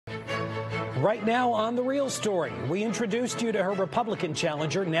Right now on The Real Story, we introduced you to her Republican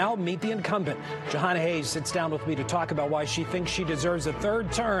challenger. Now meet the incumbent. Jahana Hayes sits down with me to talk about why she thinks she deserves a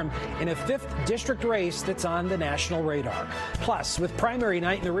third term in a 5th district race that's on the national radar. Plus, with primary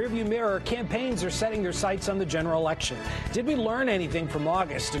night in the rearview mirror, campaigns are setting their sights on the general election. Did we learn anything from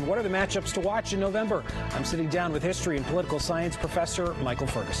August, and what are the matchups to watch in November? I'm sitting down with history and political science professor Michael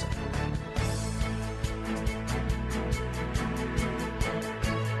Ferguson.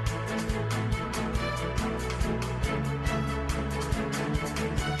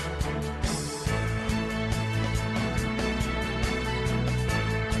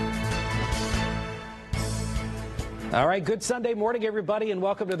 All right, good Sunday morning, everybody, and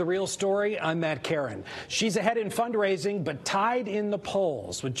welcome to The Real Story. I'm Matt Caron. She's ahead in fundraising, but tied in the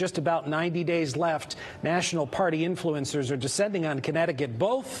polls. With just about 90 days left, national party influencers are descending on Connecticut,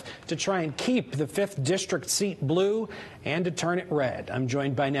 both to try and keep the 5th district seat blue and to turn it red. I'm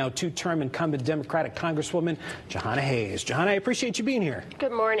joined by now two-term incumbent Democratic Congresswoman Jahana Hayes. Jahana, I appreciate you being here.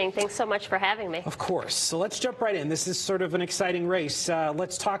 Good morning. Thanks so much for having me. Of course. So let's jump right in. This is sort of an exciting race.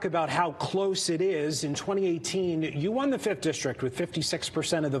 Let's talk about how close it is. In 2018, you won the 5th district with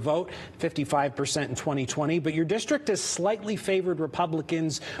 56% of the vote, 55% in 2020, but your district has slightly favored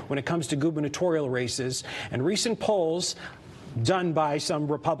Republicans when it comes to gubernatorial races, and recent polls done by some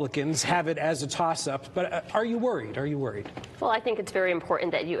Republicans have it as a toss-up. But are you worried? Are you worried? Well, I think it's very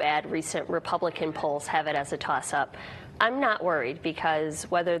important that you add recent Republican polls have it as a toss-up. I'm not worried because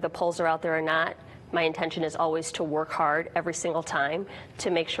whether the polls are out there or not, my intention is always to work hard every single time to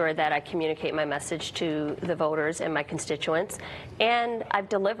make sure that I communicate my message to the voters and my constituents. And I've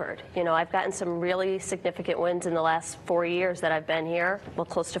delivered. You know, I've gotten some really significant wins in the last 4 years that I've been here, well,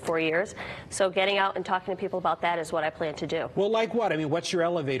 close to 4 years. So getting out and talking to people about that is what I plan to do. Well, like what? I mean, what's your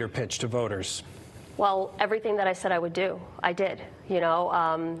elevator pitch to voters? Well, everything that I said I would do, I did. You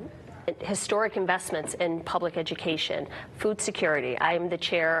know, historic investments in public education, food security. I am the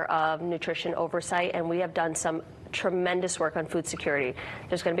chair of nutrition oversight, and we have done some tremendous work on food security.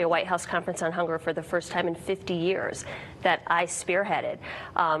 There's going to be a White House conference on hunger for the first time in 50 years that I spearheaded.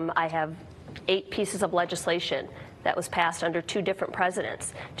 I have 8 pieces of legislation that was passed under 2 different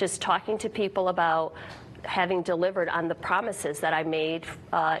presidents, just talking to people about having delivered on the promises that I made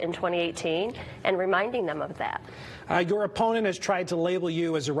in 2018 and reminding them of that. Your opponent has tried to label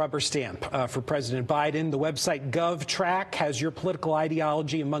you as a rubber stamp for President Biden. The website GovTrack has your political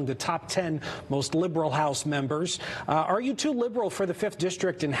ideology among the top 10 most liberal House members. Are you too liberal for the 5th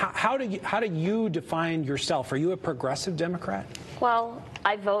district, and how do you define yourself? Are you a progressive Democrat? Well,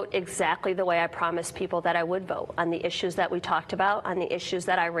 I vote exactly the way I promised people that I would vote on the issues that we talked about, on the issues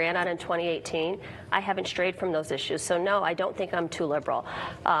that I ran on in 2018. I haven't strayed from those issues. So, no, I don't think I'm too liberal.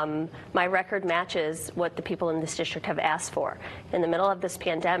 My record matches what the people in this district have asked for. In the middle of this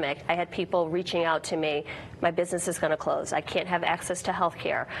pandemic, I had people reaching out to me. My business is going to close. I can't have access to health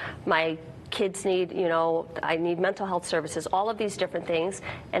care. My kids need, you know, I need mental health services, all of these different things,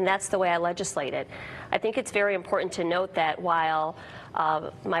 and that's the way I legislated. I think it's very important to note that while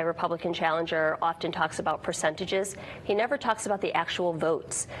my Republican challenger often talks about percentages, he never talks about the actual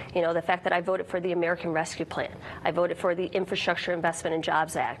votes. You know, the fact that I voted for the American Rescue Plan, I voted for the Infrastructure Investment and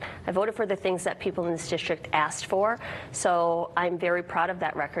Jobs Act, I voted for the things that people in this district asked for, so I'm very proud of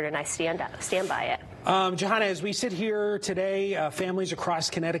that record and I stand by it. Jahana, as we sit here today, families across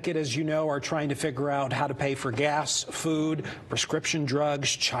Connecticut, as you know, are trying to figure out how to pay for gas, food, prescription drugs,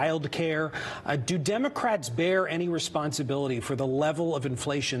 child care. Do Democrats bear any responsibility for the level of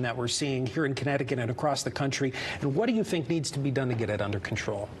inflation that we're seeing here in Connecticut and across the country? And what do you think needs to be done to get it under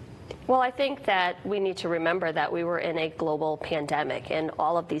control? Well, I think that we need to remember that we were in a global pandemic, and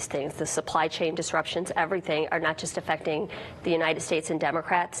all of these things, the supply chain disruptions, everything, are not just affecting the United States and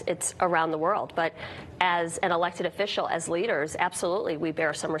Democrats, it's around the world. But as an elected official, as leaders, absolutely, we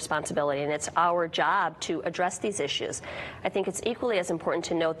bear some responsibility, and it's our job to address these issues. I think it's equally as important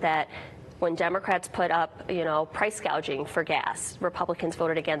to note that when Democrats put up, you know, price gouging for gas, Republicans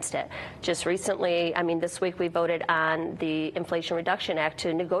voted against it. Just recently, I mean, this week we voted on the Inflation Reduction Act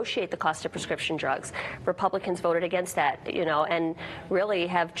to negotiate the cost of prescription drugs. Republicans voted against that, you know, and really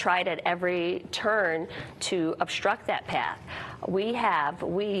have tried at every turn to obstruct that path. We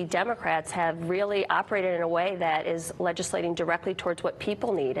Democrats have really operated in a way that is legislating directly towards what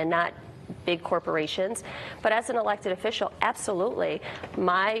people need and not big corporations. But as an elected official, absolutely,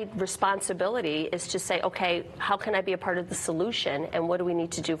 my responsibility is to say, okay, how can I be a part of the solution, and what do we need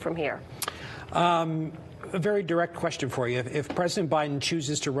to do from here? A very direct question for you. If President Biden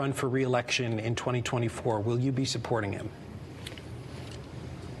chooses to run for re-election in 2024, will you be supporting him?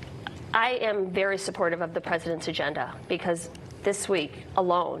 I am very supportive of the president's agenda because this week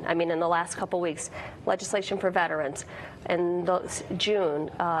alone, I mean, in the last couple weeks, legislation for veterans. In June,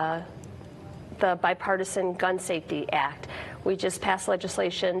 the Bipartisan Gun Safety Act. We just passed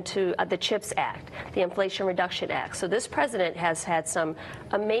legislation to the CHIPS Act, the Inflation Reduction Act. So this president has had some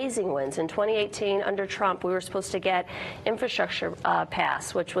amazing wins. In 2018, under Trump, we were supposed to get infrastructure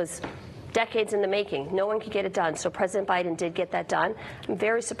passed, which was decades in the making. No one could get it done. So President Biden did get that done. I'm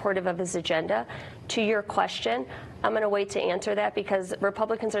very supportive of his agenda. To your question, I'm going to wait to answer that because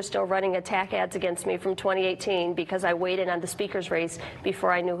Republicans are still running attack ads against me from 2018 because I waited on the speaker's race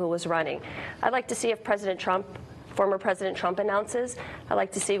before I knew who was running. I'd like to see if former President Trump announces. I'd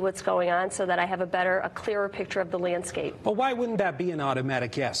like to see what's going on so that I have a clearer picture of the landscape. Well, why wouldn't that be an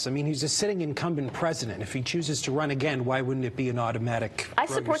automatic yes? I mean, he's a sitting incumbent president. If he chooses to run again, why wouldn't it be an automatic? I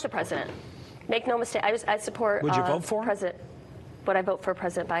support the president. Make no mistake. I support. Would you vote for him? Would I vote for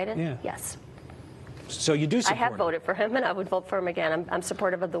President Biden? Yeah. Yes. So you do support I have voted for him, and I would vote for him again. I'm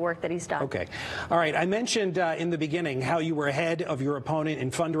supportive of the work that he's done. Okay. All right. I mentioned in the beginning how you were ahead of your opponent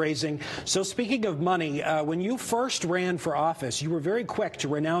in fundraising. So speaking of money, when you first ran for office, you were very quick to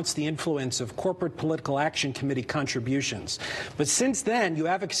renounce the influence of corporate political action committee contributions. But since then, you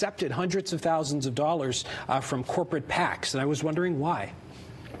have accepted hundreds of thousands of dollars from corporate PACs, and I was wondering why.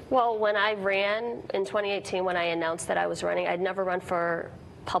 Well, when I ran in 2018, when I announced that I was running, I'd never run for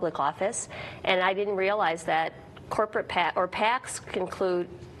public office, and I didn't realize that corporate PACs include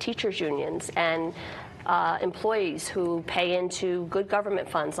teachers unions and employees who pay into good government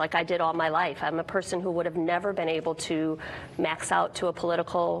funds like I did all my life. I'm a person who would have never been able to max out to a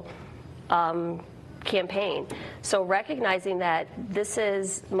political campaign. So recognizing that this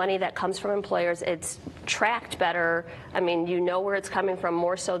is money that comes from employers, it's tracked better. I mean, you know where it's coming from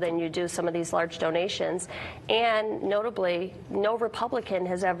more so than you do some of these large donations. And notably, no Republican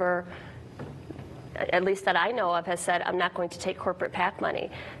has ever, at least that I know of, has said, I'm not going to take corporate PAC money.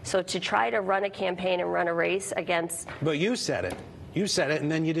 So to try to run a campaign and run a race against... But you said it. You said it,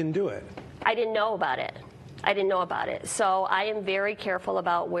 and then you didn't do it. I didn't know about it. I didn't know about it. So I am very careful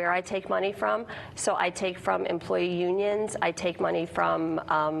about where I take money from. So I take from employee unions. I take money from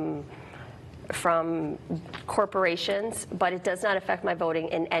corporations, but it does not affect my voting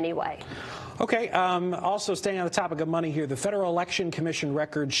in any way. Okay. Also, staying on the topic of money here, the Federal Election Commission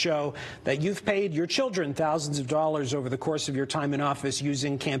records show that you've paid your children thousands of dollars over the course of your time in office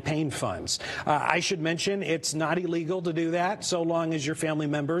using campaign funds. I should mention it's not illegal to do that so long as your family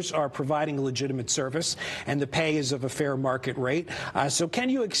members are providing legitimate service and the pay is of a fair market rate. So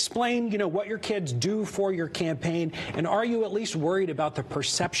can you explain, what your kids do for your campaign, and are you at least worried about the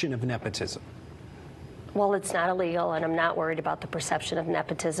perception of nepotism? Well, it's not illegal, and I'm not worried about the perception of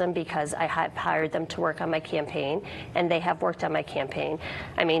nepotism because I have hired them to work on my campaign, and they have worked on my campaign.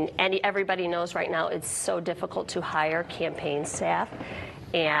 I mean, everybody knows right now it's so difficult to hire campaign staff,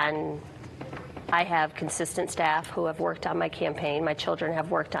 and I have consistent staff who have worked on my campaign. My children have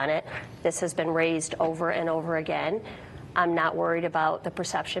worked on it. This has been raised over and over again. I'm not worried about the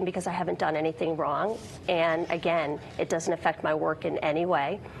perception because I haven't done anything wrong, and again, it doesn't affect my work in any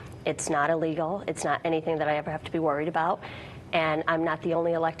way. It's not illegal. It's not anything that I ever have to be worried about. And I'm not the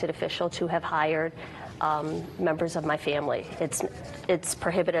only elected official to have hired members of my family. It's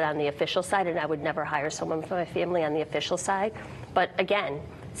prohibited on the official side, and I would never hire someone from my family on the official side. But again,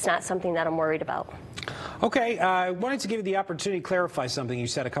 it's not something that I'm worried about. Okay, I wanted to give you the opportunity to clarify something you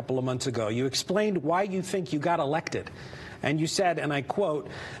said a couple of months ago. You explained why you think you got elected. And you said, and I quote,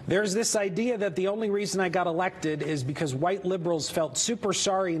 "There's this idea that the only reason I got elected is because white liberals felt super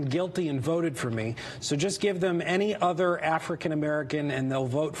sorry and guilty and voted for me. So just give them any other African American and they'll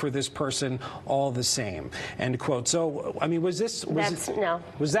vote for this person all the same." End quote. So, I mean, was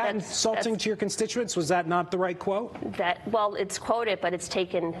that insulting to your constituents? Was that not the right quote? Well, it's quoted, but it's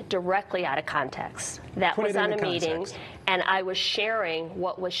taken directly out of context. That was on a meeting, and I was sharing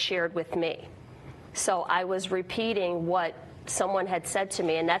what was shared with me. So I was repeating what someone had said to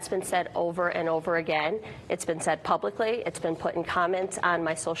me, and that's been said over and over again. It's been said publicly. It's been put in comments on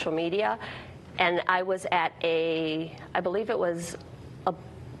my social media. And I was at I believe it was a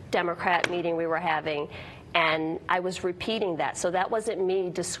Democrat meeting we were having, and I was repeating that. So that wasn't me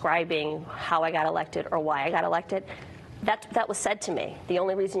describing how I got elected or why I got elected. That was said to me. The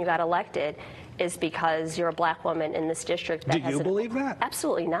only reason you got elected is because you're a black woman in this district. Do you believe that?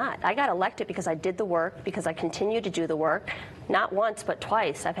 Absolutely not. I got elected because I did the work, because I continue to do the work, not once, but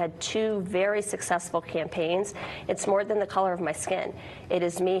twice. I've had 2 very successful campaigns. It's more than the color of my skin. It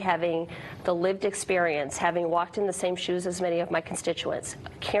is me having the lived experience, having walked in the same shoes as many of my constituents,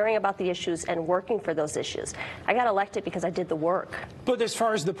 caring about the issues and working for those issues. I got elected because I did the work. But as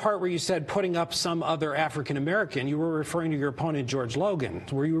far as the part where you said putting up some other African American, you were referring to your opponent, George Logan.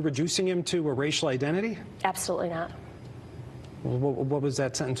 Were you reducing him to a racial identity? Absolutely not. What was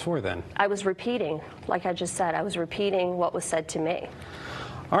that sentence for then? I was repeating, like I just said, I was repeating what was said to me.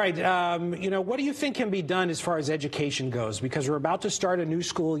 All right, what do you think can be done as far as education goes? Because we're about to start a new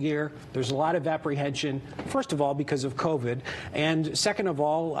school year. There's a lot of apprehension, first of all, because of COVID, and second of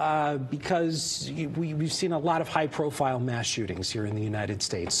all, because we've seen a lot of high-profile mass shootings here in the United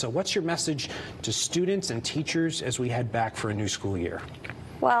States. So what's your message to students and teachers as we head back for a new school year?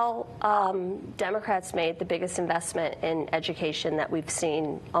 Well, Democrats made the biggest investment in education that we've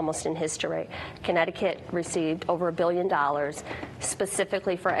seen almost in history. Connecticut received over $1 billion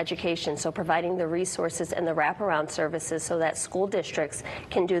specifically for education, so providing the resources and the wraparound services so that school districts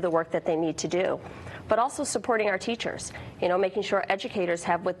can do the work that they need to do. But also supporting our teachers, making sure educators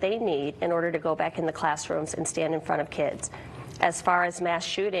have what they need in order to go back in the classrooms and stand in front of kids. As far as mass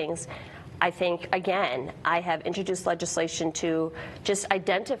shootings, I think, again, I have introduced legislation to just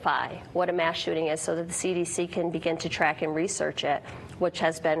identify what a mass shooting is so that the CDC can begin to track and research it, which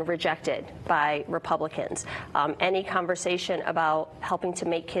has been rejected by Republicans. Any conversation about helping to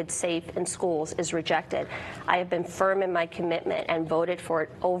make kids safe in schools is rejected. I have been firm in my commitment and voted for it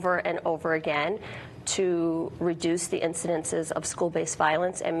over and over again to reduce the incidences of school-based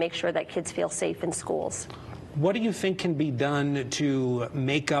violence and make sure that kids feel safe in schools. What do you think can be done to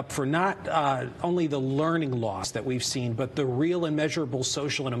make up for not only the learning loss that we've seen, but the real and measurable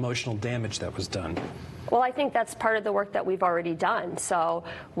social and emotional damage that was done? Well, I think that's part of the work that we've already done. So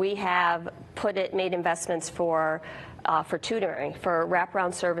we have made investments for tutoring, for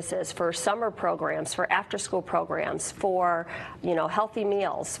wraparound services, for summer programs, for after-school programs, for healthy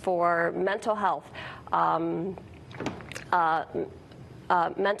meals, for mental health.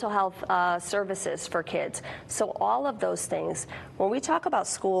 Mental health services for kids. So all of those things, when we talk about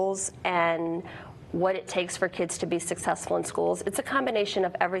schools and what it takes for kids to be successful in schools, it's a combination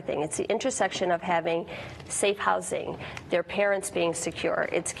of everything. It's the intersection of having safe housing, their parents being secure,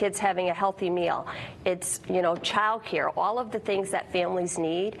 it's kids having a healthy meal, it's childcare, all of the things that families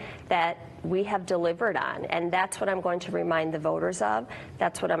need that we have delivered on, and that's what I'm going to remind the voters of.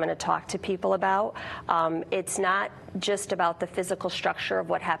 That's what I'm going to talk to people about. It's not just about the physical structure of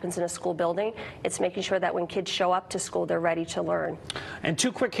what happens in a school building. It's making sure that when kids show up to school, they're ready to learn. And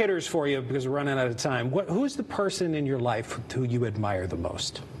 2 quick hitters for you because we're running out of time. Who's the person in your life who you admire the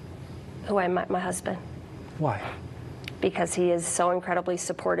most? My husband. Why? Because he is so incredibly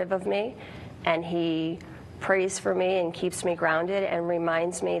supportive of me, and he prays for me and keeps me grounded and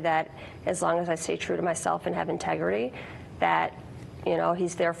reminds me that as long as I stay true to myself and have integrity, that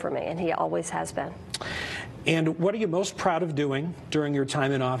he's there for me, and he always has been. And what are you most proud of doing during your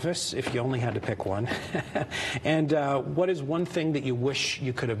time in office, if you only had to pick one? And what is one thing that you wish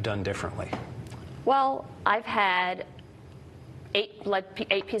you could have done differently? Well, I've had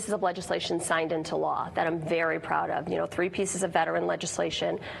 8 pieces of legislation signed into law that I'm very proud of. 3 pieces of veteran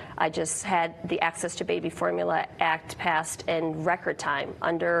legislation. I just had the Access to Baby Formula Act passed in record time,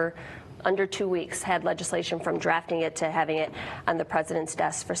 under 2 weeks, had legislation from drafting it to having it on the president's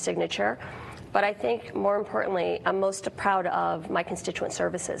desk for signature. But I think more importantly, I'm most proud of my constituent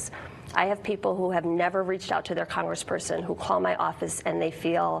services. I have people who have never reached out to their congressperson who call my office and they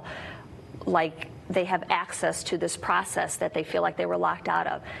feel like they have access to this process that they feel like they were locked out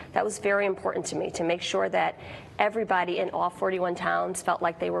of. That was very important to me, to make sure that everybody in all 41 towns felt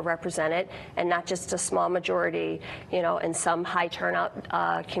like they were represented and not just a small majority, in some high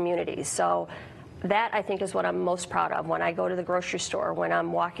turnout communities. So that, I think, is what I'm most proud of. When I go to the grocery store, when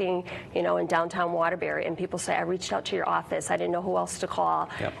I'm walking, in downtown Waterbury, and people say, I reached out to your office, I didn't know who else to call,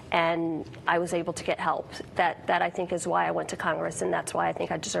 and I was able to get help. That I think is why I went to Congress, and that's why I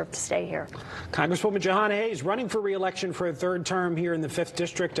think I deserve to stay here. Congresswoman Jahana Hayes, running for re-election for a 3rd term here in the 5th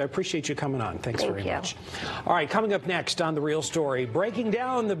District. I appreciate you coming on. Thanks very much. All right, coming up next on The Real Story, breaking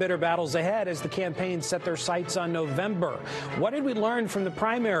down the bitter battles ahead as the campaigns set their sights on November. What did we learn from the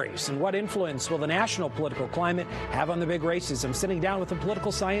primaries, and what influence will the national political climate have on the big races? I'm sitting down with the political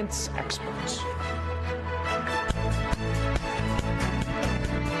science experts.